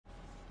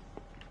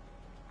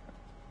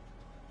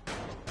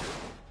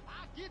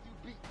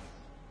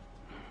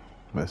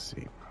Let's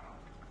see.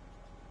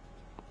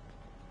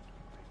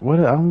 What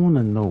I want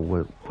to know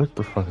what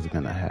the fuck is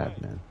gonna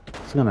happen.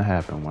 What's gonna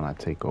happen when I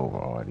take over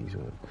all these?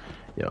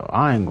 Yo,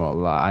 I ain't gonna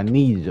lie.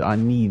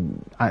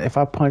 If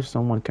I punch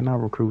someone, can I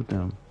recruit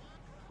them?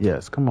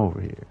 Yes, come over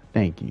here.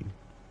 Thank you.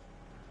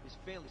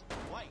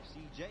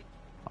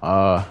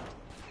 Uh,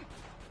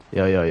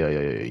 yo.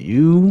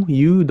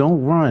 You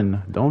don't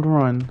run. Don't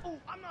run.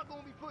 I'm not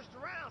gonna be pushed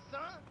around,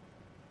 son.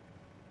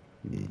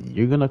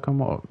 You're gonna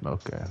come up.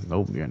 Okay.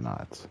 Nope, you're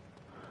not.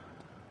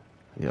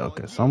 Yeah,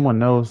 okay.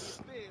 Someone else.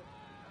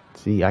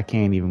 See, I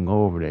can't even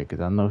go over there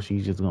because I know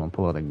she's just gonna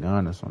pull out a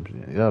gun or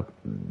something. Yep,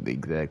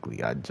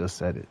 exactly. I just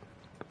said it.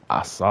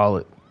 I saw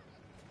it.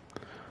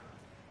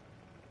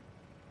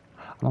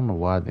 I don't know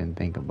why I didn't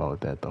think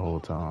about that the whole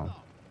time,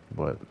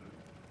 but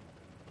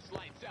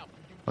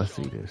let's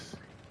see this.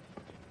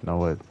 You know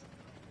what?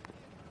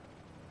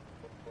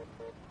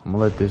 I'm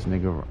gonna let this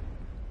nigga run.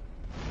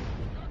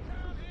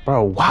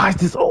 Bro, why is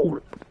this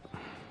old?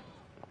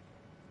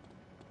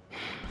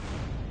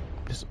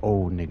 This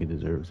old nigga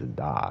deserves to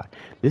die.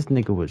 This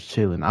nigga was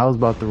chilling. I was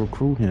about to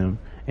recruit him,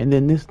 and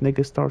then this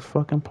nigga starts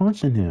fucking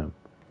punching him.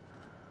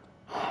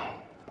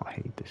 I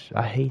hate this shit.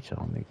 I hate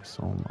y'all niggas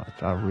so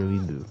much. I really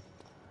do.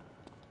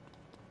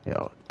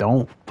 Yo,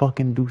 don't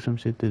fucking do some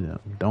shit to them.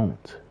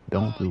 Don't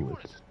do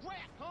it.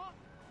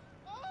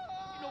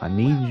 I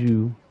need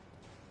you.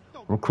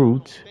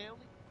 Recruit.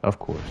 Of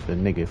course, the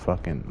nigga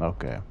fucking,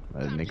 okay.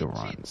 The nigga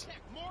runs.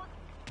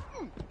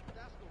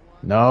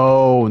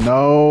 No. I'm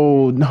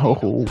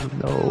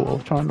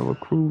trying to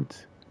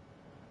recruit.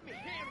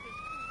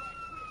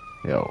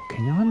 Yo,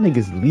 can y'all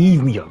niggas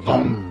leave me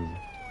alone?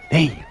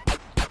 Damn.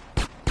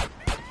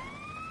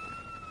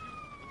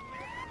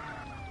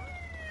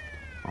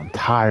 I'm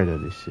tired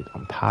of this shit.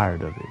 I'm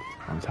tired of it.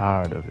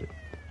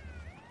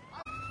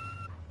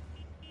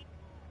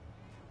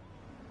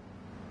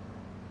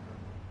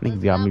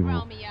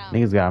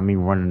 Niggas got me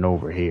running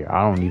over here.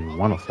 I don't even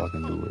want to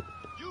fucking do it.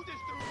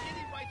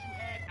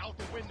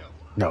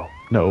 No.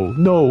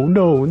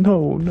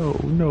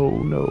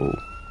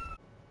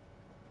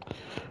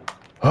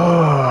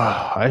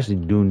 I actually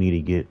do need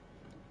to get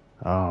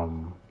a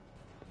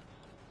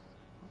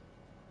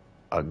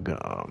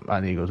gun. I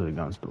need to go to the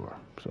gun store,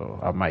 so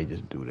I might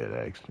just do that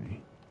actually.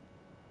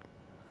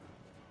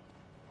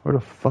 Where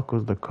the fuck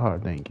was the car?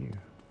 Thank you.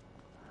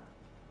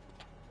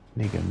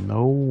 Nigga,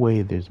 no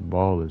way this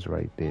ball is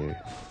right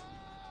there.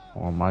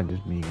 Or am I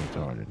just being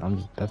retarded?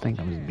 I think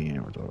I'm just being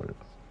retarded.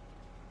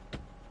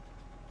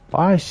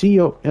 Why is she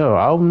yo,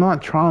 I'm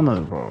not trying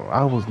to, bro.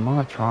 I was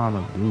not trying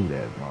to do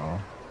that, bro.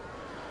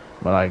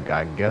 But I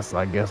guess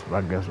we're doing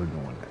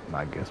it.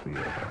 I guess we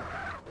are.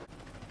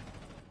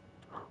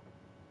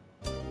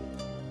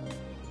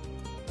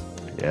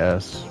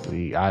 Yes,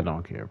 I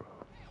don't care, bro.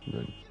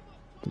 But,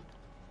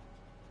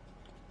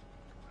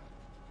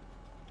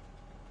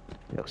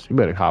 yo, so you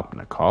better hop in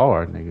the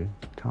car, nigga.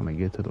 Trying to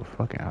get to the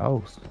fucking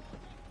house.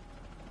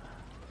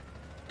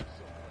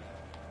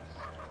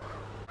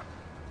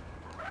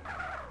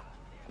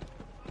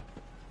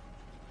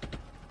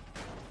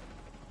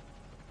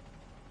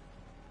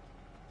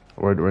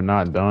 We're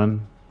not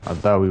done? I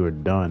thought we were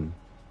done.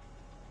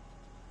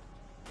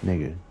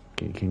 Nigga,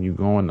 can you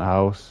go in the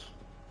house?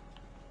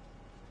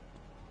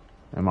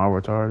 Am I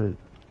retarded?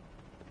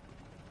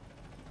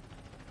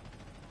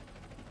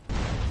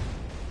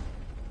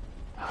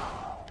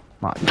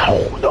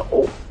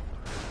 No.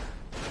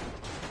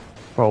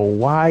 Bro,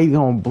 why you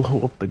gonna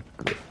blow up the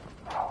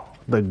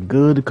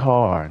good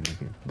car,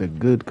 nigga? The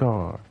good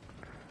car.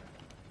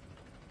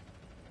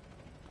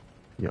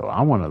 Yo,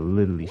 I wanna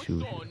literally shoot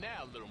you.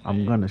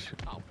 I'm gonna shoot.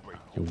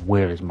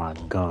 Where is my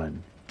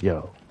gun?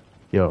 Yo,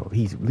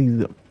 he's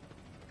up.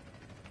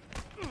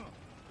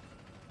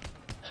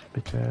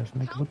 Bitch ass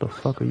nigga, what the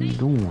fuck are you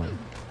doing?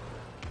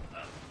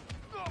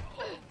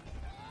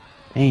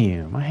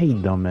 Damn, I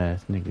hate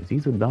dumbass niggas.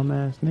 He's a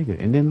dumbass nigga.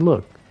 And then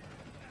look.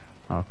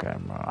 Okay,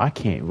 bro. I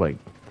can't,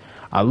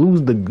 I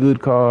lose the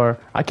good car.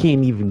 I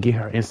can't even get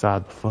her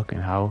inside the fucking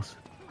house.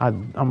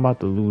 I'm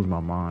about to lose my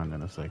mind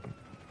in a second.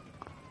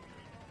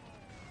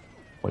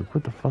 Like,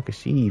 what the fuck is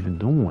she even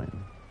doing?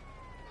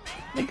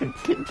 Nigga,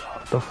 get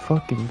off the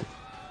fucking...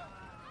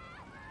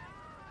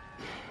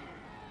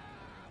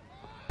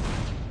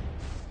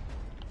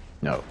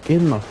 No,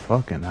 get in the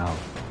fucking house.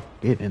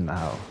 Get in the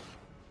house.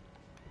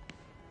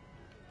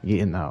 Get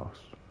in the house.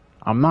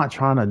 I'm not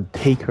trying to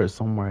take her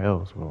somewhere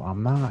else, bro.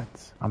 I'm not.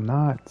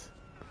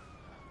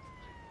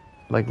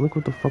 Like, look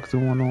what the fuck's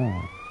going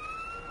on.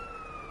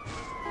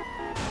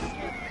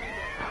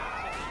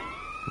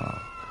 No.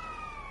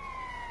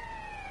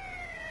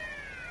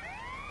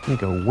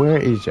 Nigga, where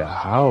is your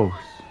house?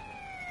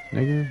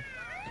 Nigga?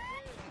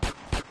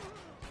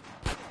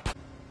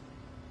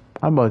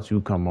 How about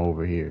you come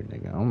over here,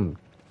 nigga? I'm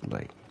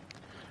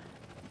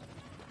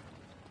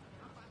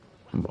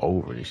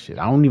over this shit.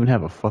 I don't even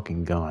have a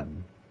fucking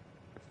gun.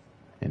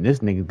 And this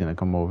nigga's gonna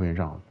come over here and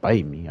try to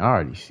fight me. I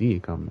already see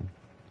it coming.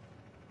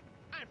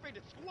 I ain't afraid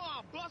to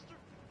squad, buster.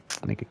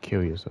 Nigga,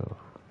 kill yourself.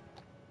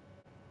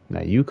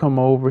 Now you come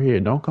over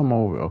here. Don't come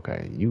over.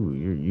 Okay,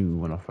 you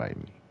wanna fight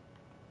me?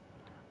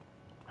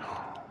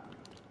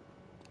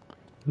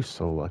 You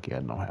so lucky I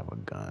don't have a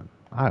gun.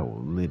 I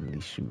will literally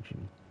shoot you.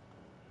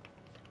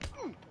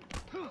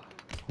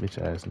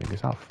 Bitch ass niggas,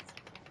 how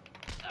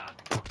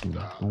fucking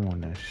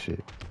doing that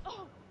shit.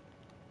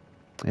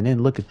 And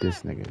then look at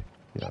this nigga.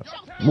 Yo.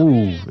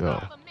 Move,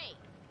 yo.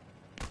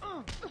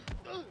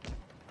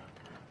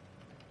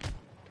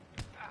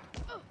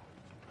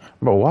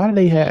 Bro, why do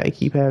they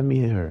keep having me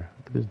hit her?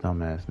 Look at this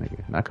dumbass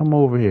nigga. Now come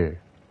over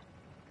here.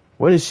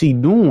 What is she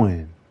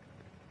doing?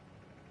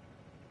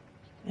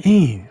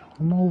 Damn,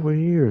 I'm over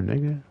here,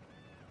 nigga.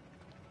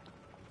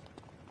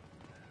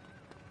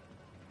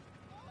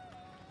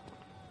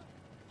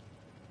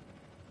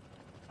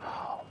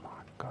 Oh my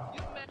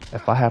god.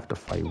 If I have to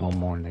fight one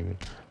more nigga,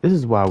 this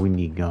is why we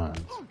need guns.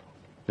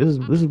 This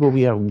is what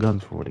we have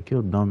guns for, to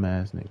kill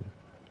dumbass niggas.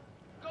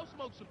 Go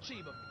smoke some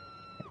Chiba.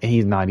 And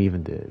he's not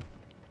even dead.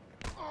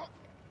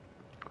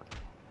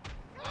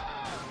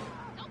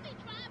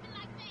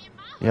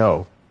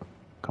 Yo,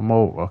 come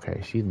over.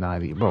 Okay, she's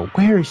not even. Bro,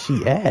 where is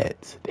she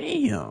at?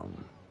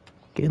 Damn.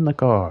 Get in the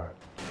car.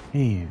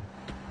 Damn.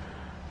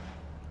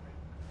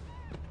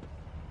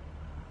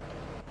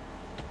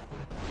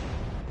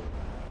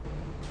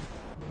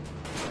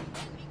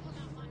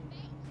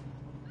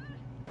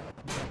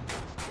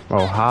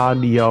 Bro, how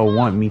do y'all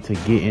want me to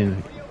get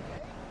in?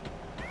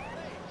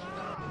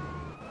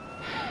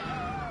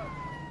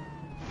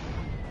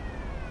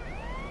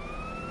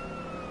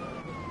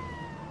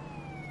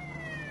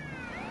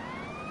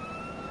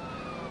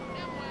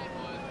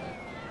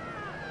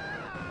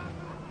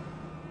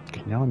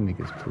 Can y'all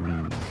niggas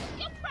please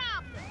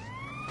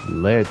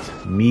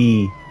let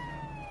me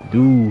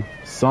do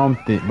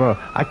something? Bro,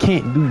 I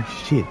can't do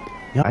shit.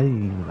 I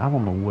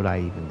don't know what I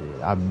even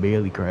did. I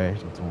barely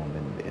crashed into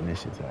him and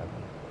this shit's happening.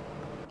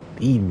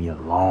 Leave me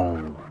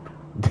alone.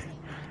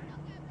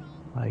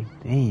 Like,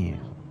 damn.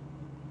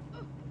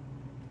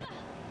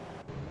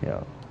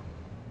 Yo.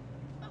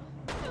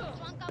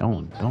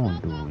 Don't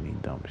do any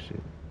dumb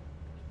shit.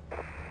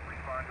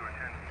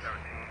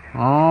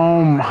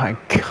 Oh my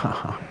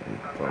god.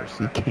 Bro,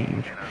 she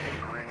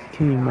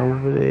came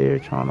over there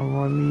trying to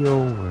run me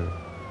over.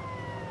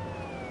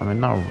 I mean,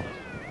 not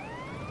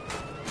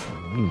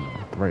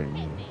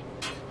threatening me.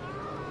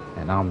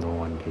 And I'm the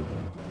one getting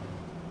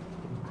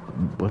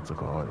what's it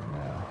called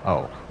now?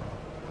 Oh.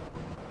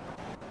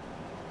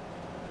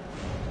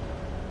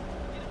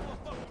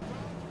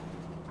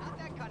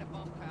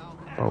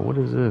 Bro, what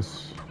is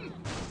this?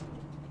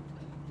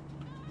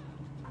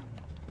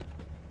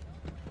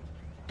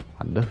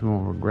 I definitely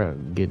won't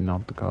regret getting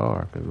off the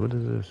car, because what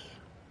is this?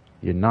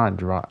 You're not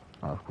drop,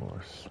 of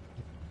course.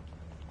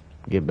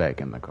 Get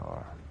back in the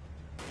car.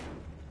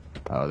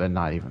 Oh, they're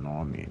not even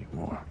on me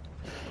anymore.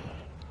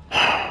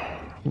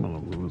 I'm gonna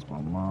lose my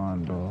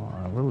mind, though.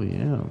 I really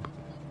am.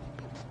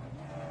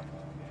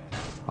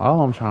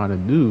 All I'm trying to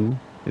do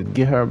is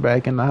get her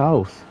back in the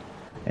house.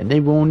 And they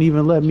won't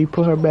even let me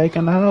put her back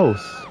in the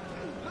house.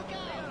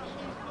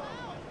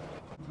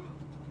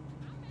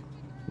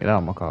 Get out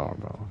of my car,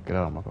 bro. Get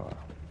out of my car.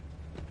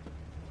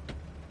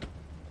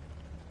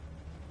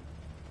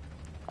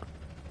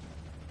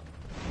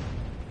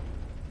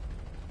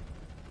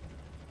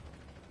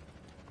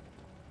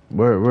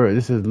 Where?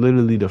 This is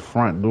literally the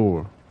front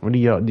door. What do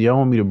y'all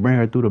want me to bring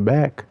her through the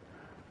back?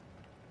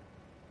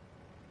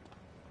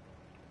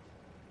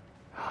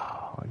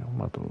 Oh, I'm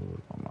about to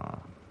lose my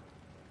mind.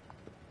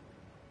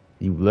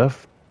 You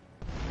left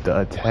the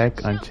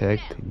attack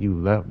unchecked. You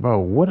left, bro.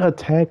 What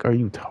attack are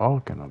you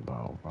talking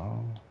about,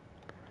 bro?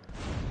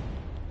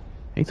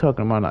 They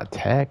talking about an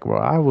attack, bro.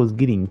 I was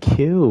getting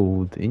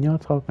killed, and y'all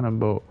talking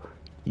about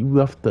you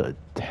left the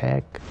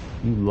attack.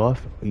 You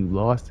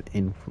lost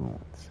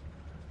influence.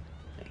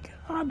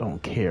 I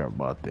don't care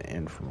about the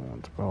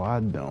influence, bro. I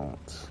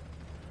don't.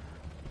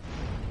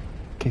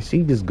 Can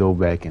she just go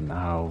back in the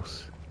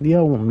house? Do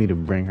y'all want me to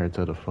bring her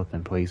to the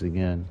fucking place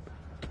again?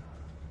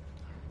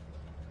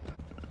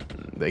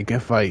 They can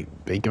fight.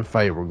 They can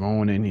fight. We're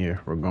going in here.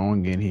 We're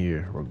going in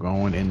here. We're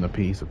going in the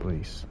pizza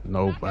place.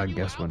 Nope, I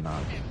guess we're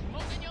not.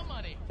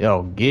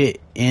 Yo, get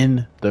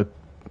in the...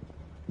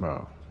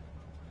 Bro.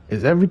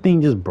 Is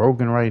everything just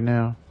broken right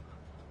now?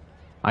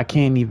 I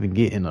can't even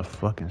get in the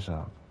fucking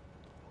shop.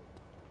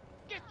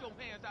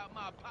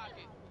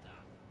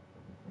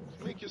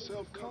 Make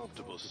yourself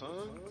comfortable,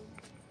 son.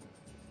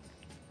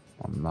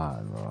 I'm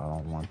not, bro. I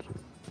don't want to.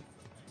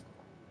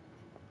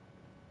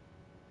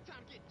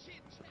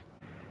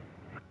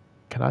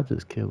 Can I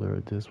just kill her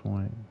at this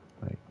point?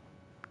 Like,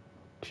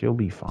 she'll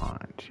be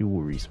fine. She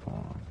will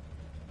respawn.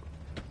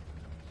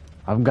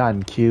 I've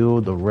gotten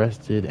killed,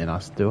 arrested, and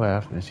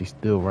and she's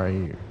still right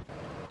here.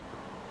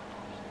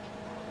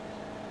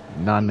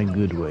 Not in a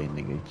good way,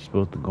 nigga. You're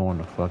supposed to go in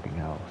the fucking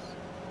house.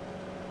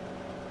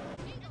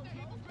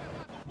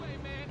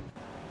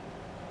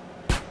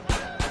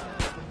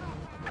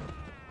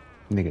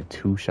 Nigga,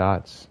 2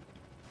 shots.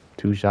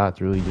 2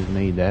 shots really just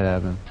made that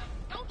happen.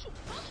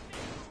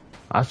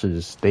 I should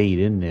just stayed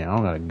in there. I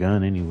don't got a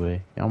gun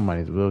anyway. Y'all might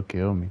as well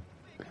kill me.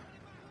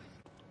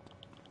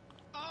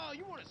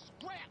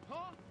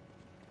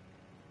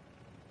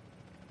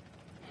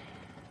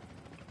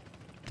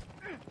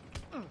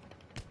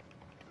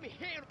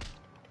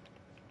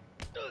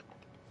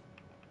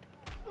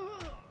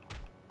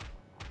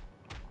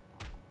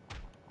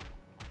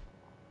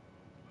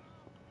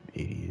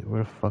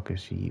 Where the fuck is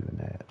she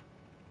even at?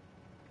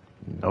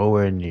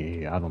 Nowhere near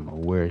here. I don't know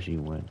where she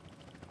went.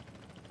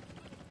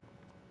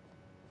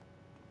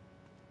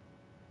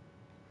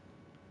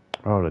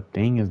 Bro, the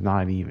thing is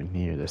not even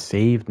here. The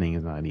save thing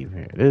is not even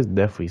here. There's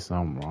definitely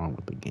something wrong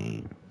with the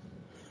game.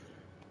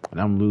 And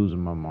I'm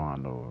losing my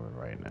mind over it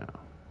right now.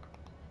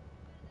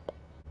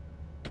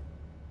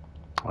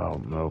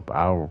 Oh, nope.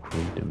 I'll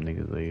recruit them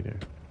niggas later.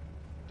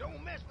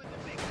 Don't mess with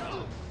the big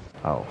dog.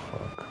 Oh,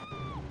 fuck.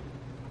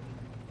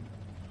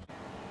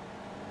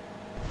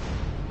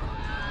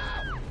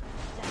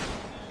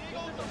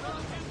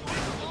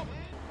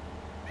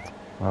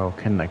 Bro,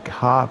 can the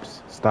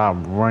cops stop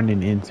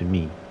running into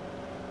me?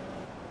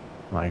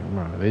 Like,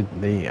 bro,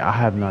 I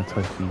have not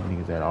touched these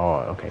niggas at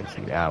all. Okay,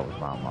 see, that was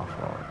not my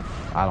fault.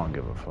 I don't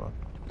give a fuck.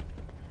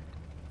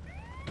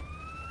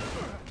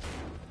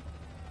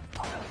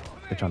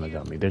 They're trying to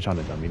jump me. They're trying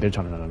to jump me. They're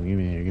trying to jump me. Give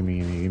me here. Give me.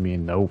 Give me.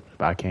 Nope.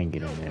 I can't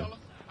get in there.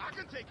 I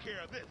can take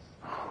care of this.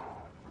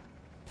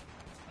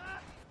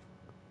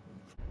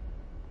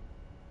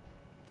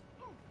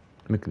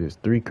 Look at this.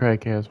 3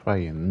 crackheads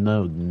fighting.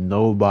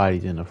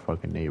 Nobody's in the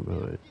fucking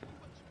neighborhood.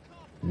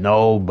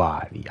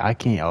 Nobody. I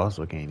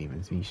can't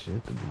even see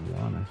shit, to be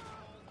honest.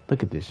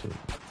 Look at this shit.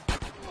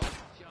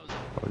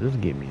 Bro,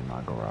 just get me in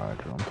my garage.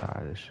 I'm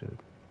tired of this shit.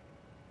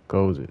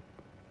 Close it.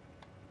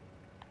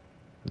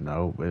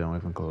 Nope, they don't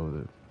even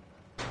close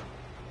it.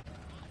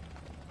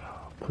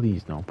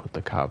 Please don't put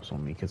the cops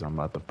on me, because I'm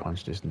about to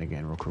punch this nigga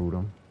and recruit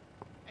him.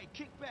 Hey,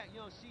 kick back,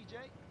 young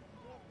CJ.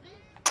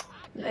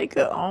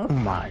 Nigga, oh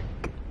my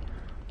god.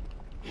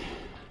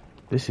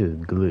 This is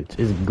glitch.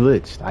 It's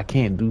glitched. I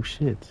can't do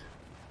shit.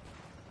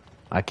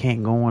 I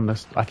can't go in the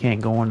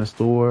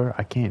store.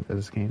 I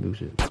just can't do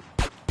shit. Don't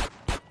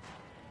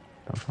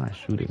try and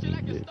shoot at me,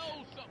 bitch.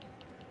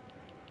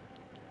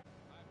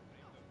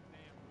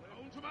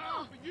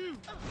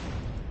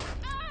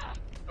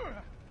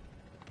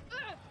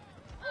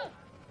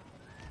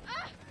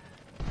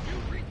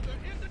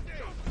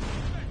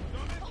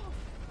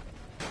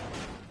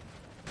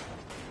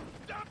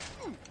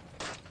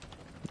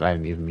 I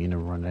didn't even mean to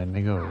run that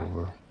nigga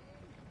over.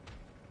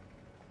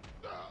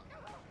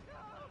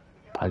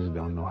 I just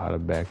don't know how to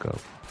back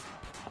up.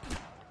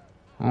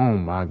 Oh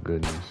my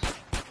goodness.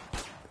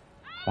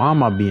 Why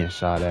am I being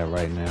shot at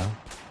right now?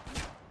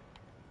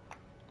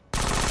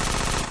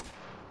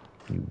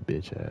 You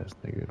bitch ass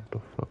nigga. What the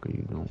fuck are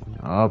you doing?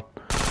 Up.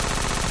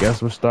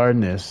 Guess we're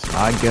starting this.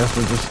 I guess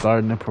we're just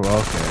starting the pro.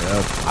 Okay,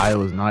 up. I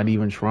was not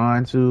even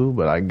trying to,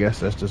 but I guess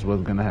that's just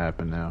what's gonna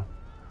happen now.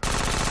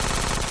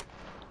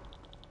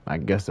 I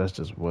guess that's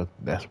what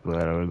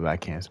I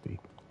can't speak.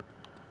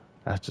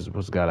 That's just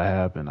what's gotta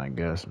happen, I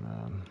guess,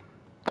 man.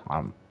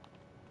 I'm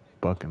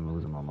fucking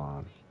losing my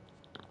mind.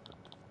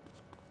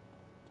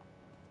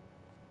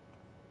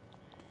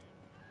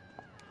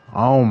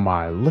 Oh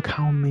my, look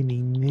how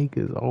many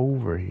niggas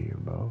over here,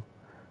 bro.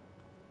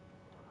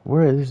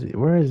 Where is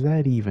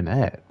that even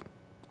at?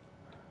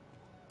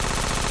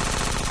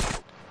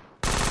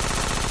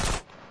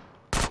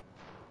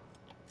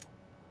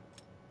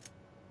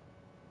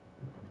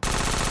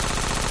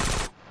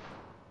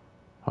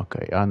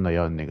 Okay, I know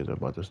y'all niggas are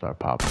about to start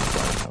popping up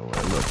out of nowhere.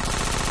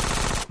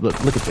 Look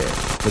at that.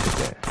 Look at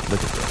that.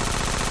 Look at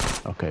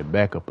that. Okay,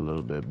 back up a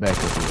little bit. Back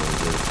up a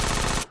little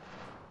bit.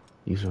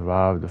 You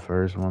survived the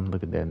first one.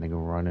 Look at that nigga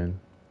running.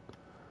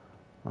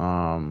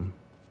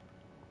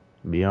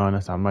 Be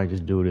honest, I might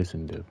just do this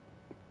and dip.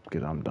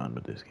 Because I'm done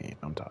with this game.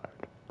 I'm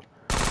tired.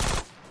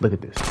 Look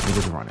at this.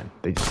 Niggas running.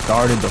 They just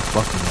started the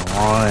fucking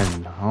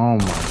run. Oh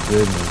my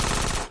goodness.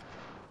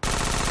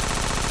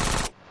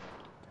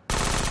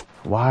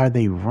 Why are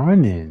they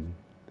running?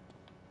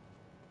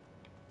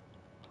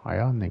 Why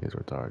y'all niggas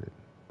retarded?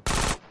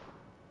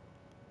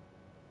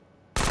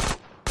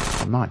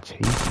 I'm not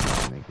chasing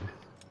y'all niggas.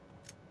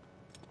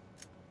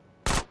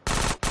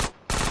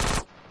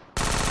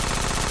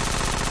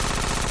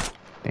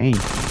 Thank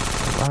you.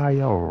 Why are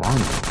y'all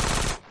running?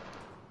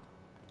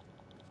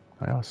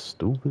 Are y'all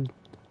stupid?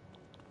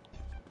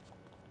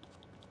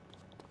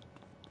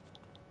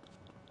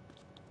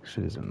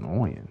 Shit is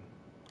annoying.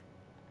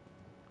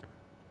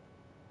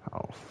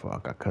 Oh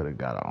fuck, I could have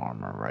got an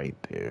armor right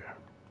there.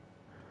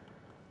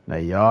 Now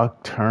y'all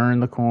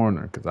turn the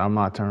corner, cause I'm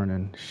not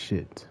turning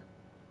shit.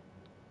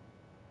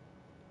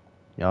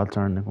 Y'all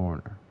turn the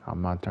corner.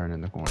 I'm not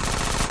turning the corner.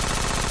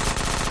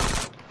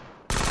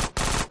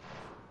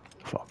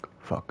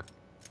 Fuck.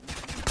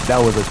 That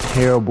was a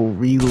terrible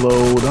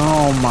reload.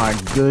 Oh my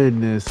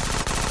goodness.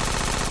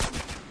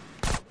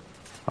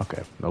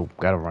 Okay, nope,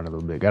 gotta run a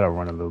little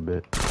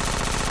bit.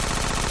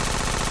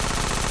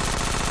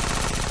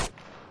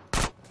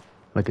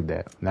 Look at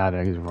that. Now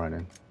that he's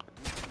running.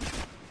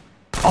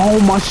 Oh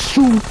my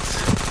shoot!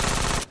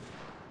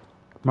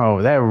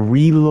 Bro, that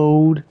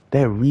reload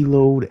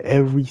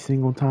every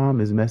single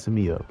time is messing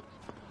me up.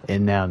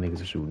 And now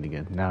niggas are shooting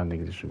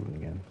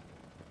again.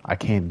 I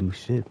can't do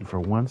shit for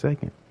 1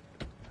 second.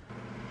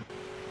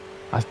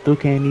 I still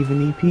can't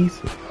even eat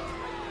pizza.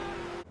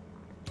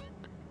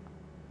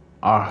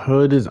 Our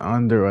hood is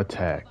under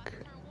attack.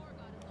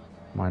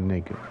 My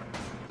nigga.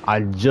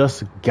 I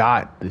just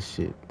got the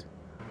shit.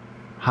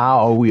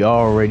 How are we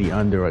already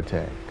under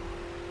attack?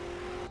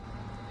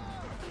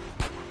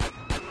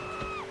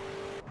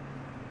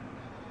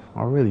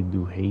 I really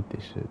do hate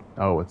this shit.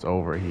 Oh, it's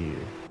over here.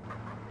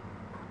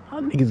 How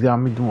niggas got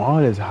me doing all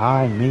this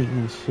high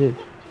maintenance shit?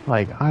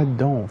 Like, I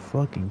don't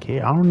fucking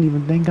care. I don't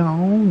even think I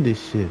own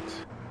this shit.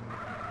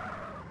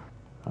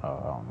 Oh,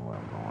 I don't know where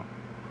I'm going.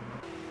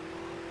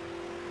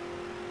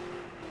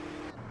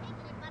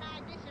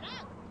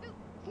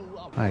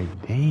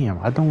 Like, damn,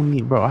 I don't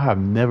need, bro, I have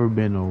never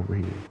been over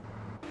here.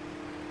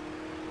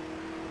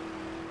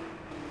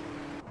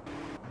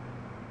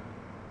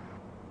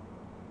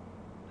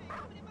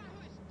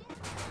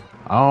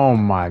 Oh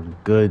my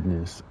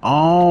goodness.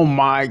 Oh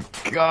my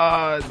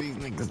god. These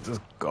niggas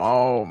just,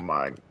 oh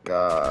my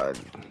god.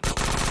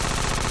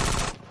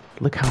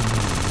 Look how many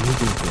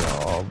niggas there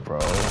are, bro.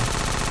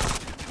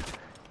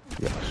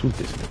 Yo, shoot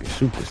this nigga,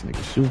 shoot this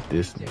nigga, shoot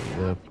this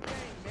nigga.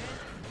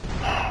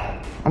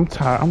 I'm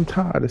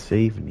tired of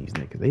saving these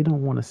niggas. They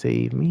don't want to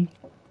save me.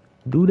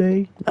 Do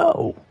they?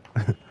 No.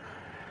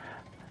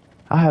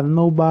 I have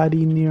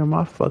nobody near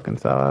my fucking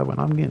side when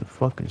I'm getting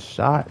fucking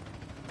shot.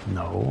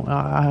 No,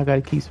 I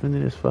gotta keep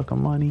spending this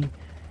fucking money.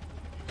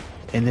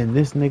 And then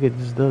this nigga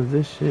just does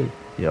this shit.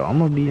 Yo, I'm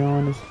gonna be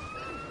honest.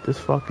 Just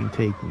fucking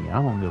take me.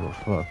 I don't give a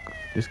fuck.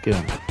 Just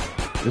kill me.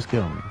 Just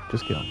kill me.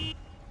 Just kill me.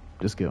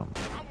 Just kill me.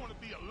 I want to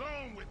be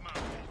alone with my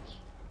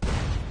bitch.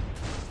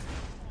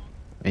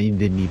 And you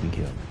didn't even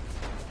kill me.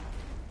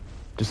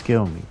 Just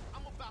kill me.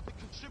 I'm about to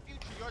contribute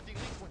to your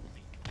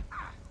delinquency.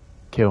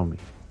 Kill me.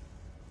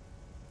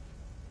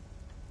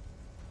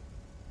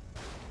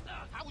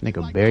 How would you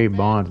Nigga, like Barry that,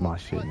 Bonds man? my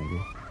shit,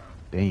 nigga.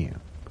 Damn.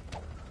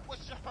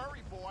 What's your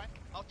hurry, boy?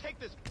 I'll take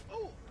this.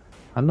 Ooh.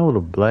 I know the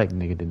black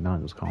nigga did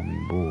not just call me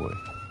boy.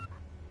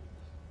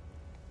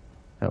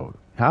 Hell,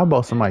 how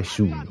about somebody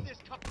shoot me?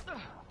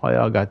 Why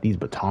y'all got these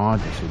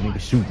batons and shit? Nigga,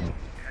 shoot me.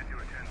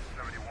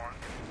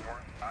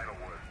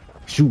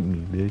 Shoot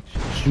me, bitch.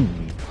 Shoot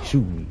me.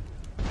 Shoot me.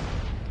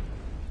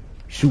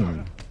 Shoot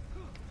me.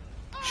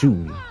 Shoot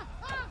me.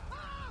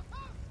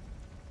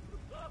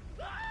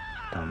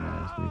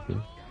 Dumbass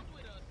nigga.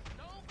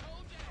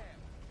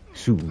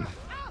 Shoot me.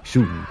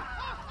 Shoot me.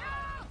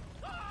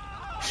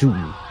 Shoot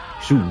me.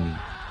 Shoot me.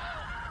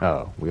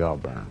 Oh, we all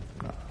burned.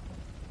 No.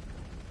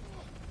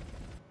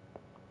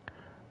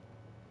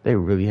 They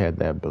really had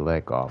that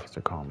black officer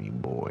call me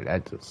boy.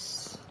 That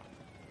was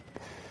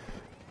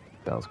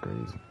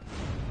crazy.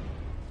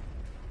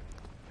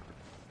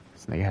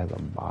 This nigga has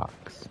a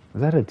box.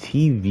 Is that a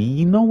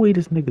TV? No way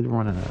this nigga's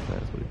running out of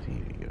that with a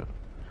TV, yo.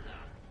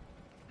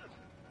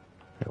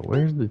 Yo,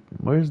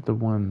 where's the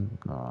one?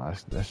 No,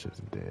 that shit's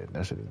dead.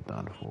 That shit is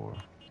done for.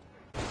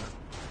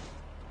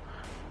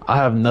 I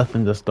have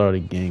nothing to start a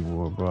gang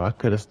war, bro. I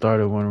could have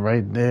started one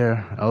right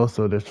there.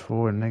 Also, there's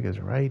 4 niggas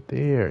right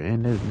there,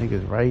 and there's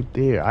niggas right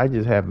there. I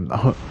just have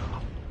no.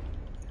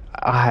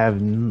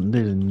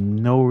 There's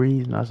no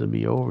reason I should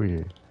be over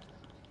here.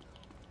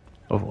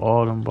 Of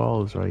all them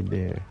balls right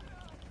there.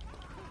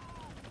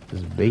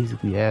 Just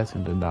basically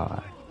asking to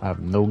die. I have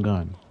no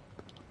gun.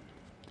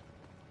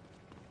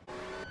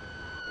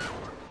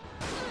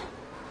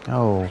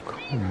 Oh,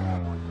 come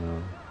on,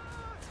 yo.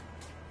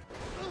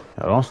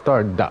 Yo, don't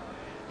start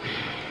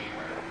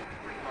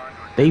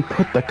They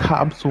put the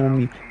cops on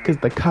me because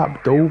the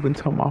cop dove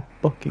into my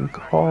fucking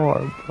car,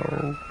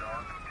 bro.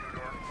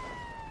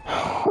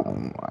 Oh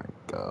my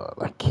god,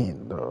 I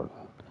can't, dog.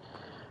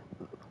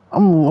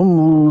 I'm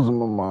losing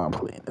my mind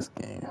playing this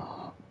game.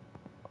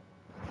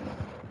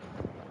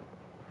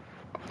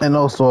 And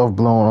also, I've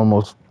blown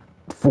almost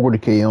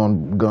 40K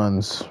on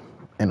guns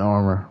and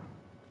armor.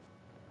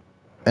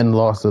 And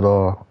lost it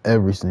all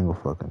every single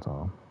fucking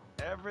time.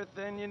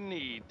 Everything you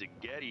need to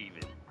get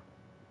even.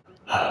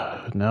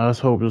 Now let's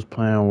hope this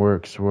plan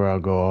works where I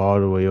go all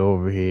the way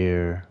over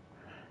here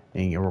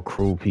and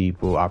recruit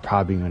people. I'm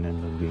probably gonna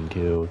end up getting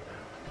killed.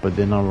 But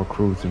then I'll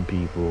recruit some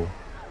people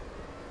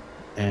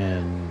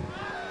and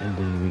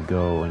then we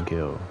go and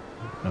kill.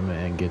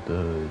 And get the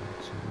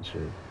hoods and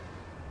shit.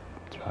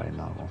 It's probably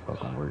not gonna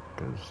fucking work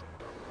because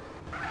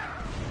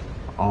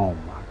oh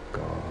my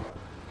god.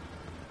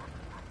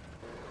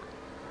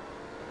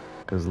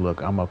 Cause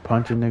look, I'm a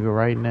punch a nigga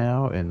right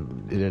now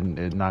and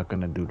it's not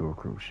gonna do the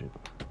recruit shit.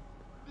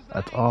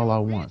 That's all I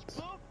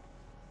want.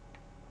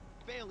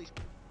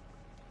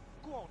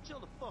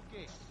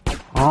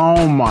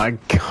 Oh my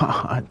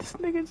god, this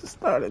nigga just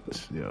started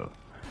this shit.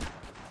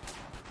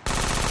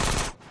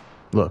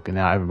 Look, and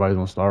now everybody's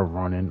gonna start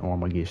running or I'm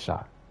gonna get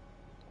shot.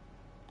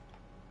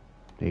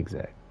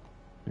 Exactly.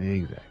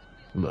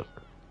 Look.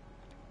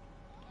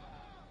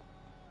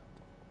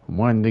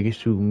 One nigga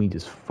shooting me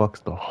just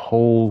fucks the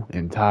whole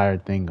entire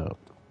thing up.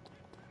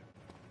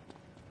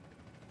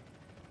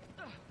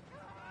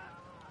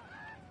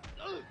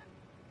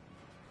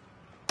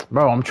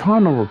 Bro, I'm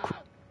trying to recruit.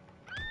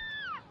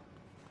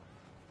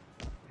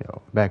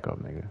 Yo, back up,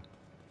 nigga.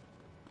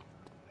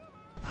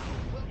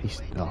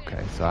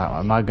 Okay, so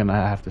I'm not gonna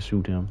have to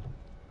shoot him.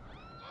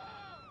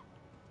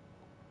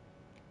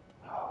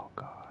 Oh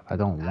god, I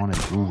don't want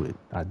to do it.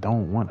 I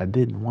didn't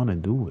want to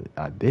do it.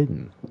 I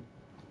didn't.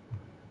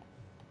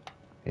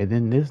 And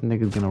then this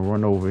nigga's gonna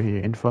run over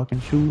here and fucking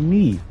shoot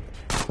me.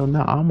 So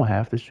now I'm gonna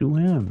have to shoot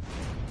him.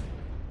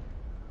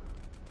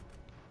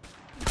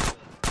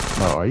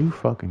 Bro, are you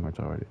fucking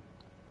retarded?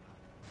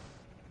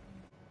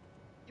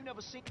 You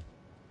never seen.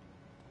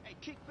 Hey,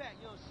 kick back,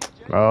 young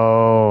CJ.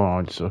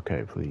 Oh, just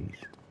okay, please.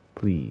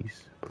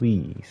 Please.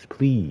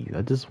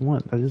 I just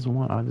want.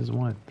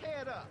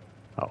 Head up.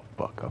 Oh,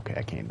 fuck. Okay,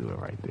 I can't do it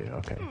right there.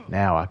 Okay,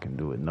 now I can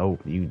do it.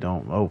 Nope, you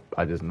don't. Nope,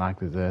 I just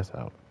knocked his ass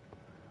out.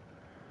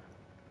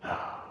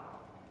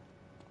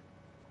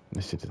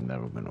 This shit is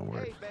never gonna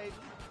work. Hey, baby.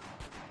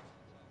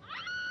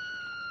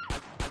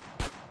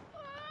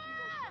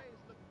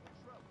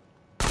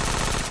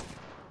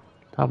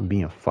 Stop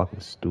being fucking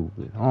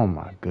stupid. Oh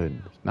my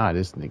goodness. Nah,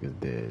 this nigga's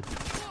dead.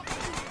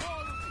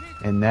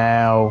 And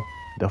now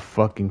the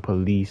fucking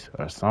police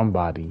or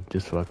somebody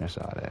just fucking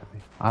shot at me.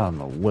 I don't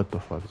know what the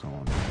fuck's going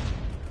on.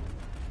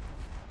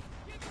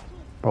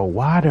 Bro,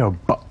 why there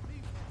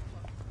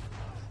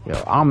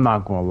Yo, I'm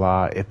not gonna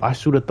lie. If I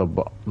shoot at the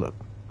ball, look,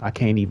 I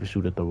can't even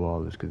shoot at the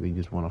ballers because they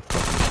just want to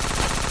fucking.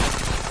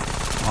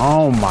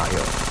 Oh my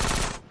god.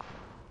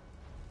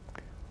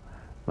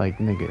 Like,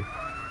 nigga.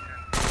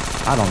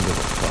 I don't give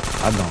a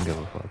fuck. I don't give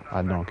a fuck.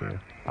 I don't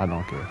care. I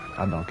don't care.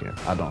 I don't care.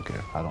 I don't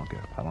care. I don't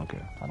care. I don't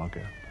care. I don't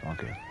care. I don't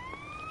care.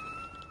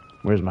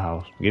 Where's my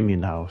house? Get me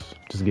in the house.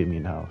 Just get me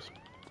in the house.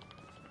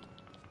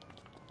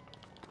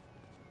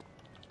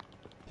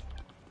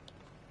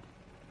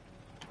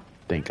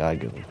 Think I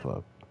give a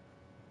fuck.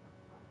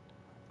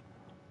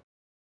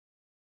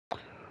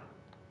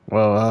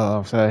 Well,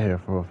 I've sat here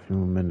for a few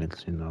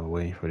minutes, you know,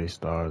 waiting for these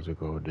stars to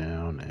go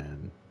down,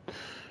 and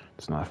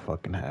it's not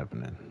fucking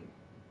happening.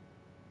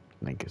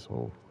 I think it's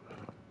over.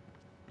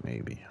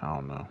 Maybe. I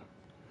don't know.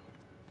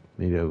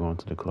 Maybe I'll go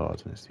into the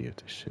closet and see if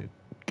this shit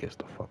gets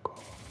the fuck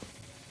off.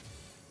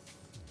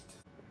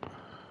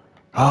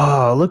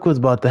 Oh, look what's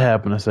about to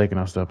happen the second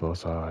I step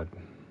outside.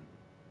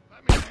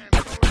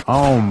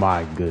 Oh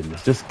my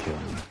goodness. Just kill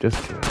me.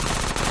 Just kill me.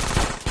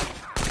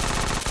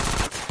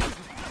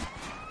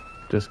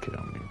 Just kill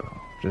me, bro.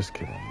 Just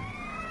kill me.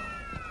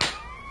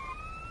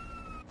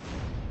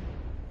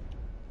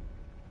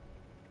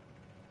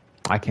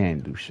 I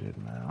can't do shit,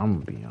 man. I'm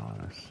gonna be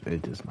honest.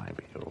 It just might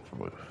be over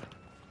with.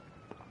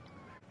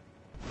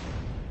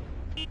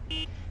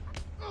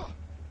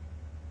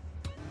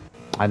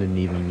 I didn't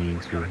even mean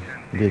to.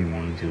 Didn't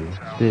mean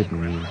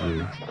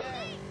to.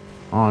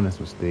 Honest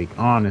mistake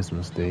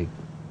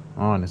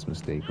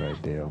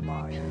right there on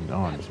my end.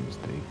 Honest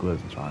mistake.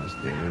 Wasn't trying to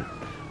steal it.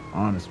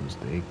 Honest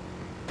mistake.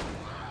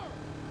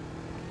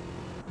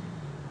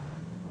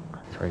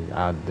 That's right.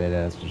 I dead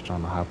ass was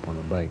trying to hop on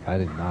the bike. I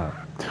did not.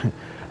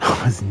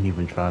 I wasn't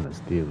even trying to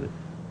steal it.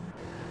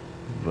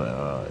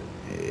 But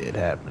it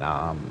happened.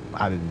 I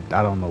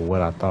don't know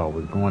what I thought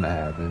was going to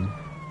happen.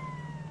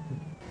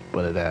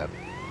 But it happened.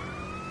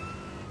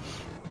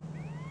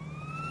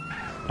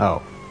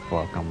 Oh,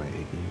 fuck, I'm an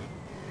idiot.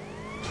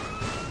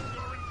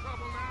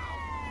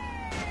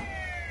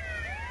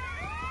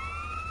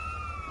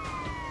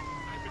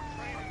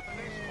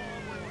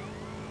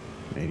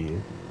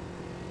 Idiot.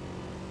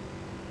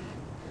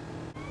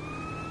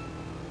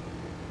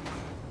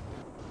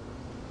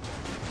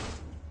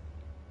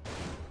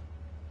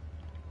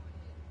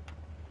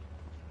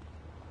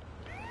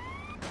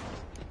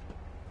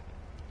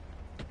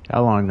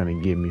 How long gonna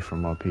get me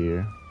from up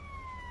here?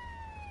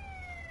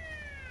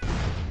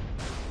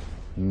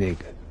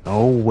 Nigga,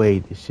 no way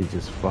this shit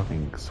just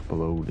fucking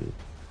exploded.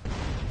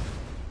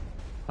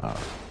 I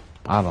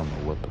don't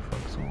know what the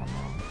fuck's going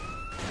on.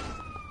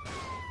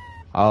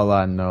 All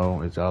I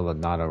know is y'all are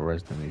not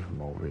arresting me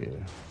from over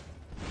here.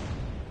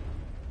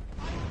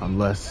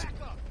 Unless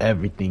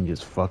everything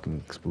just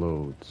fucking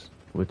explodes,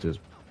 which is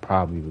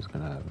probably what's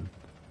gonna happen.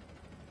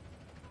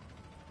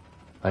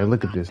 Like,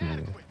 look at this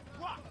nigga.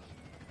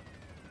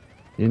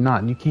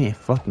 You can't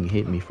fucking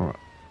hit me from,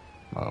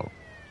 oh,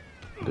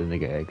 the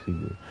nigga actually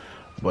did.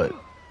 But,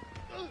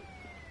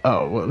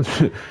 oh, well,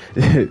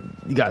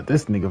 you got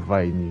this nigga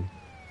fighting you.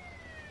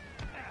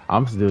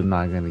 I'm still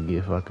not gonna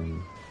get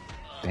fucking,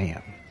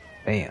 damn.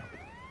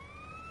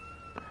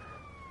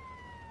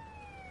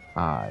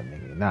 Alright,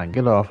 nigga, now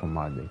get off of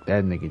my dick.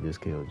 That nigga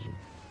just killed you.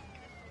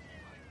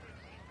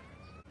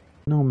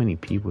 You know how many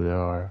people there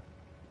are?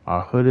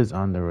 Our hood is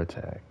under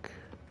attack.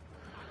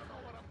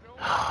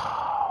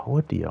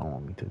 What do y'all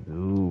want me to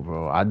do,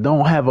 bro? I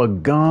don't have a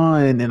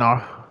gun and our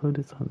hood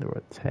is under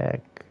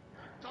attack.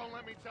 Don't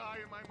let me die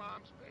in my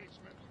mom's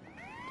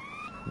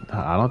basement.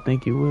 I don't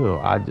think you will.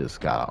 I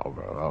just got out,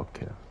 bro.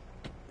 Okay.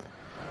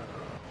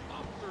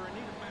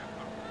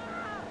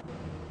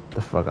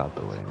 The fuck out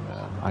the way,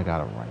 man. I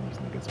gotta run these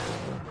niggas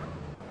over.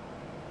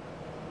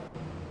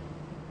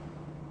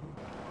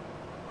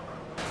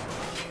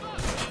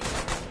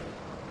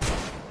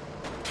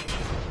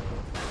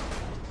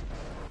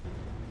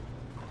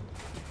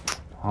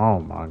 Oh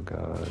my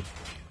god.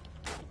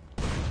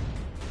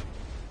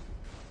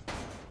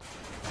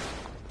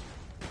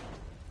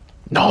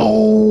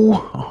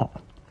 No!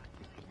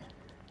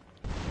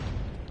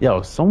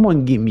 Yo,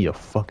 someone get me a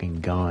fucking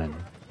gun.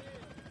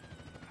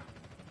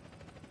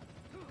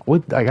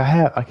 What? Like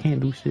I can't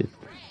do shit.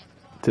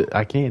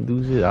 I can't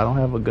do shit. I don't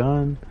have a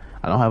gun.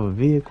 I don't have a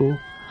vehicle.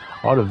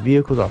 All the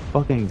vehicles are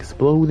fucking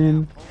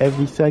exploding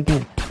every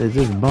second. There's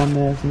this bum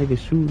ass nigga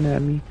shooting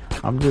at me.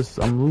 I'm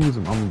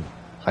losing.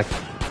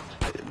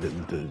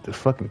 The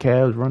fucking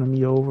cab's running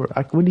me over.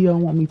 What do y'all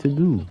want me to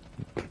do?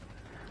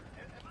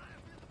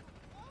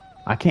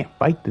 I can't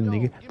fight the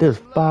nigga. There's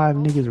 5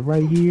 niggas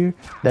right here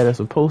that are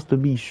supposed to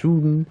be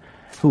shooting,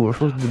 who are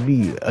supposed to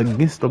be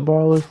against the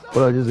ballers,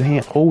 but are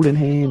just holding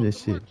hands and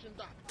shit.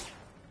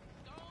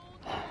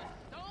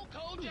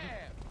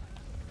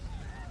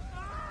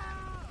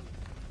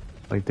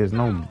 Like I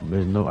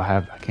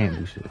can't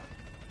do shit.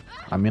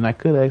 I mean, I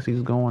could actually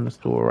just go in the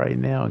store right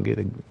now and get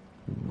a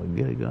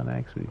gun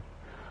actually,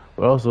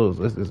 but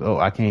also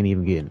I can't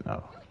even get it.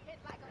 No.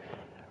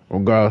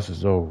 Regardless,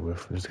 it's over.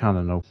 It's kind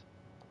of no.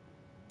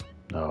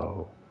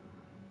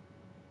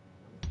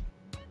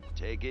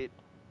 Take it,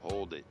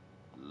 hold it,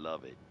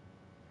 love it.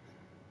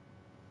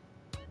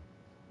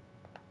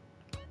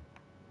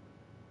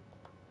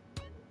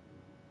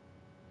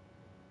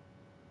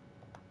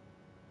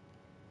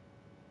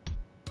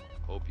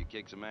 Hope you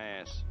kick some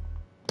ass.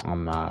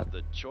 I'm not.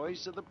 The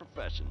choice of the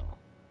professional.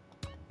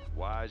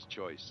 Wise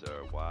choice,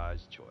 sir.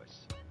 Wise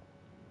choice.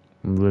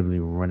 I'm literally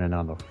running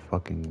out of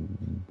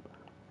fucking.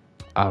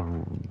 I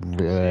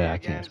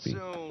can't speak.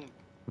 Soon.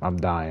 I'm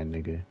dying,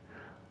 nigga.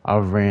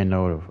 I've ran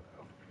out of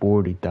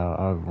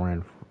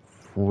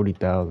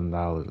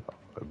 $40,000.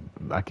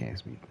 I can't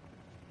speak.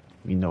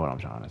 You know what I'm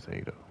trying to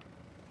say though.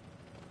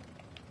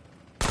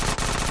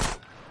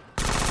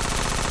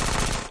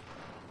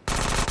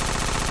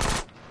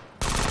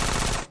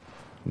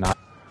 Not.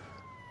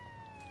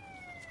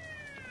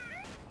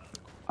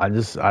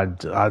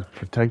 I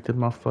protected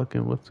my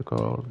fucking what's it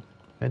called,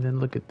 and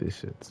then look at this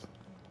shit.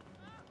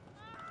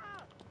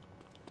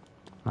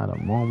 Not a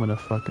moment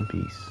of fucking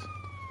peace.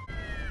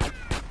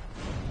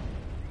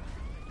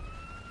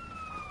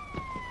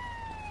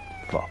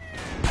 Fuck.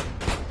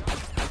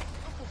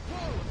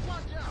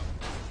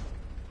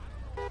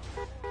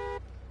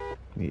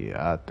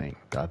 Yeah, I think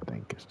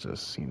it's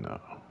just,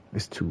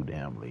 it's too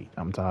damn late.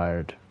 I'm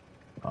tired.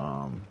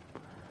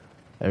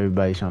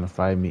 Everybody's trying to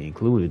fight me,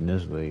 including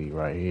this lady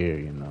right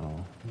here,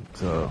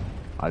 So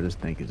I just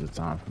think it's just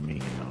time for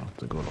me,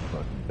 to go to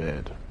fucking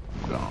bed.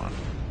 I'm gone.